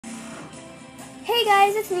Hey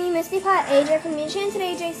guys, it's me, Misty Pot AJ from Mission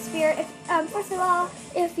Today AJ Sphere. First of all,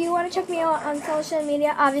 if you want to check me out on social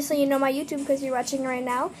media, obviously you know my YouTube because you're watching right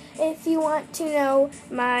now. If you want to know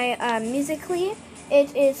my Musically,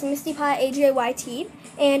 it is Misty Pot AJYT.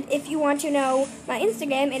 And if you want to know my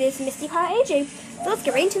Instagram, it is Misty Pot AJ. So let's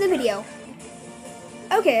get right into the video.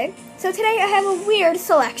 Okay, so today I have a weird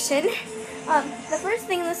selection. The first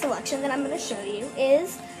thing in the selection that I'm going to show you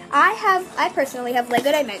is I personally have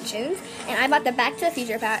Lego Dimensions, and I bought the Back to the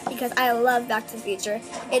Future pack because I love Back to the Future.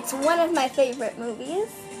 It's one of my favorite movies.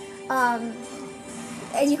 And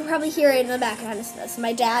you can probably hear it in the background of this.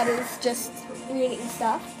 My dad is just reading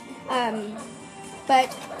stuff.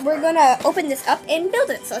 But we're gonna open this up and build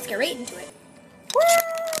it, so let's get right into it. Woo!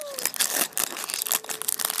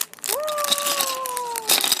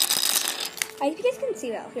 I hope you guys can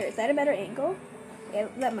see that. Here, is that a better angle? Yeah,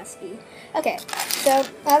 that must be. Okay, so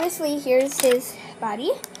obviously here's his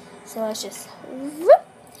body. So let's just whoop,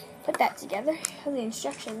 put that together. The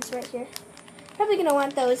instructions right here. Probably gonna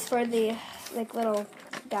want those for the little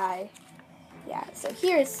guy. Yeah. So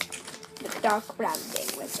here's the dark brown thing,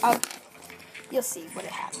 which you'll see what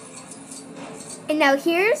it has. And now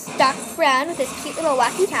here's Doc Brown with his cute little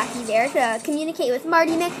walkie-talkie there to communicate with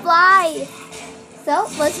Marty McFly. So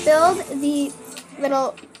let's build the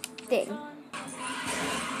little thing.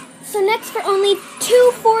 So next, for only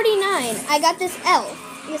 $2.49, I got this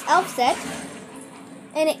elf set,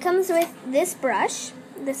 and it comes with this brush,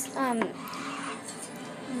 this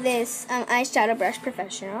eyeshadow brush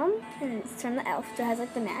professional, and it's from the elf, so it has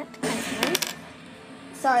like the matte one.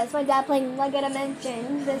 Sorry, that's my dad playing Lego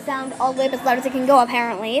Dimensions. They sound all the way up as loud as it can go,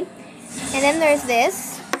 apparently. And then there's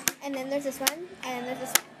this, and then there's this one, and then there's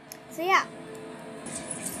this one. So yeah.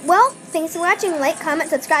 Well, thanks for watching. Like, comment,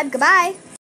 subscribe. Goodbye.